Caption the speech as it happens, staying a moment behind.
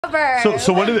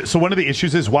So one of the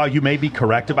issues is, while you may be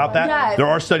correct about that, there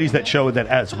are studies that show that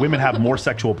as women have more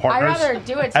sexual partners, I'd rather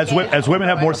do it as women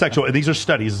have more sexual, and these are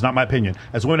studies, it's not my opinion.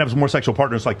 As women have more sexual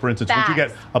partners, like for instance, once you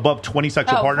get above 20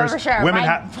 sexual partners, for sure. women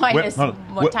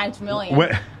times a million.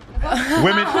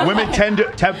 Women tend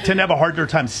to have a harder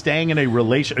time staying in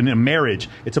a marriage.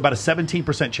 It's about a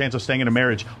 17% chance of staying in a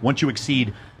marriage once you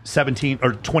exceed 17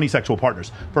 or 20 sexual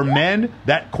partners. For men,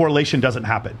 that correlation doesn't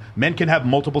happen. Men can have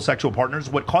multiple sexual partners.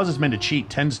 What causes men to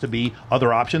cheat tends to be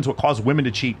other options. What causes women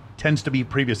to cheat tends to be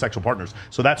previous sexual partners.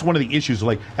 So that's one of the issues.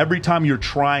 Like, every time you're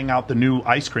trying out the new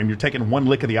ice cream, you're taking one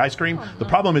lick of the ice cream. The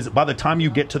problem is, by the time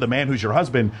you get to the man who's your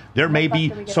husband, there may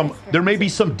be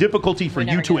some difficulty for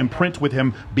you to imprint with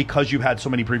him because you've had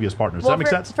so many previous partners. Does that make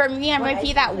sense? For me, I might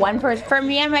be that 1%. For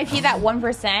me, I might be that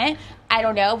 1%. I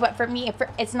don't know, but for me,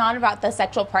 it's not about the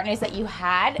sexual partners that you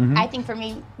had. I think for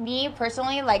me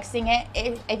personally, like seeing it,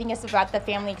 I think it's about the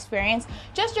family experience,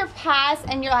 just your past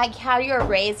and your like how you were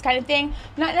raised, kind of thing.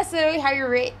 Not necessarily how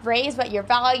you're raised, but your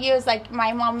values. Like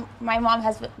my mom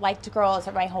has liked girls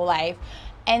my whole life.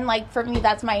 And like for me,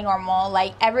 that's my normal.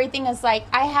 Like everything is like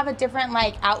I have a different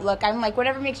like outlook. I'm like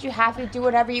whatever makes you happy, do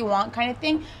whatever you want, kind of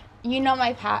thing. You know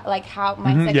my like how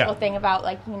my sexual thing about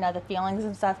like the feelings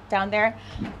and stuff down there.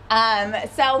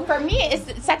 So for me,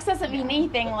 sex doesn't mean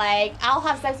anything. Like I'll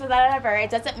have sex with whatever.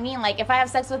 It doesn't mean like if I have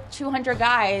sex with 200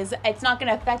 guys, it's not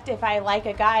going to affect if I like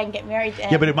a guy and get married to him.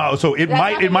 Yeah, but it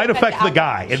might affect the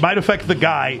guy. It might affect the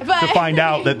guy to find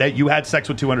out that you had sex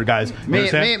with 200 guys.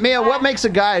 Mia, what makes a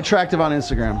guy attractive on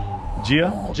Instagram?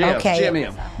 Gia? Okay.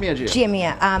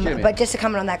 Mia. But just to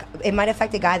comment on that, it might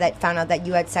affect a guy that found out that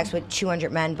you had sex with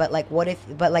 200 men, but like what if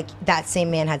that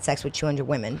same man had sex with 200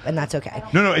 women, and that's okay?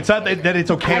 No, it's not that it's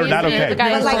okay or not okay.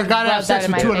 But like, a guy to have sex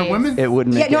with 200 women? It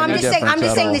wouldn't make I'm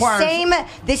just saying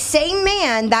the same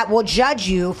man that will judge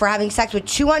you for having sex with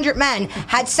 200 men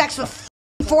had sex with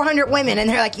 400 women, and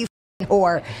they're like, you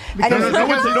whore.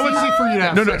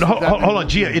 Hold on,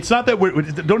 Gia. It's not that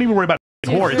don't even worry about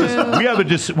whore. It's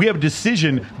just we have a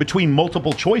decision between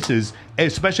multiple choices,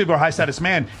 especially if we're a high status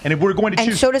man, and if we're going to choose.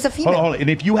 And so does a female. Hold on. And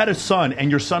if you had a son and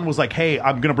your son was like, "Hey,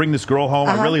 I'm going to bring this girl home.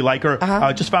 I really like her.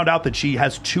 I just found out that she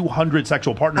has 200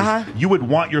 sexual partners." You would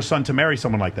want your son to marry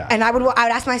someone like that. And I would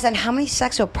ask my son, "How many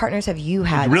sexual partners have you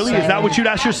had?" Really? Is that what you'd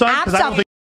ask your son? Because I don't think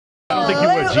you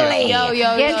would.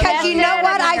 Because you know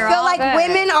what? I feel like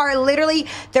women are literally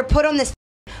they're put on this.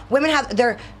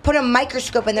 They're put on a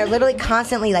microscope and they're literally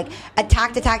constantly like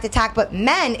attacked. But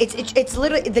men, it's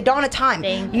literally the dawn of time.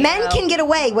 Men can get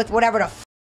away with whatever the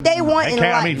they want in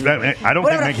life. I don't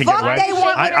think men can get away.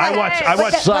 I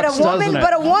watch. But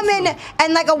a woman,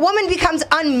 and like a woman becomes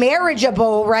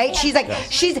unmarriageable, right? She's like,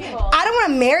 I don't want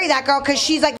to marry that girl because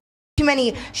she's like too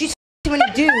many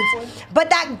dudes. But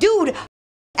that dude,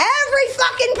 every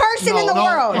fucking person in the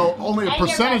world. No, only a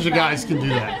percentage of guys can do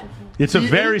that. It's a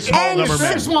very small number of men. A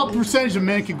very small percentage of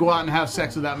men can go out and have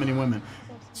sex with that many women.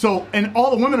 So, and all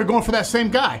the women are going for that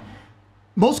same guy.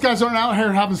 Most guys aren't out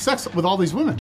here having sex with all these women.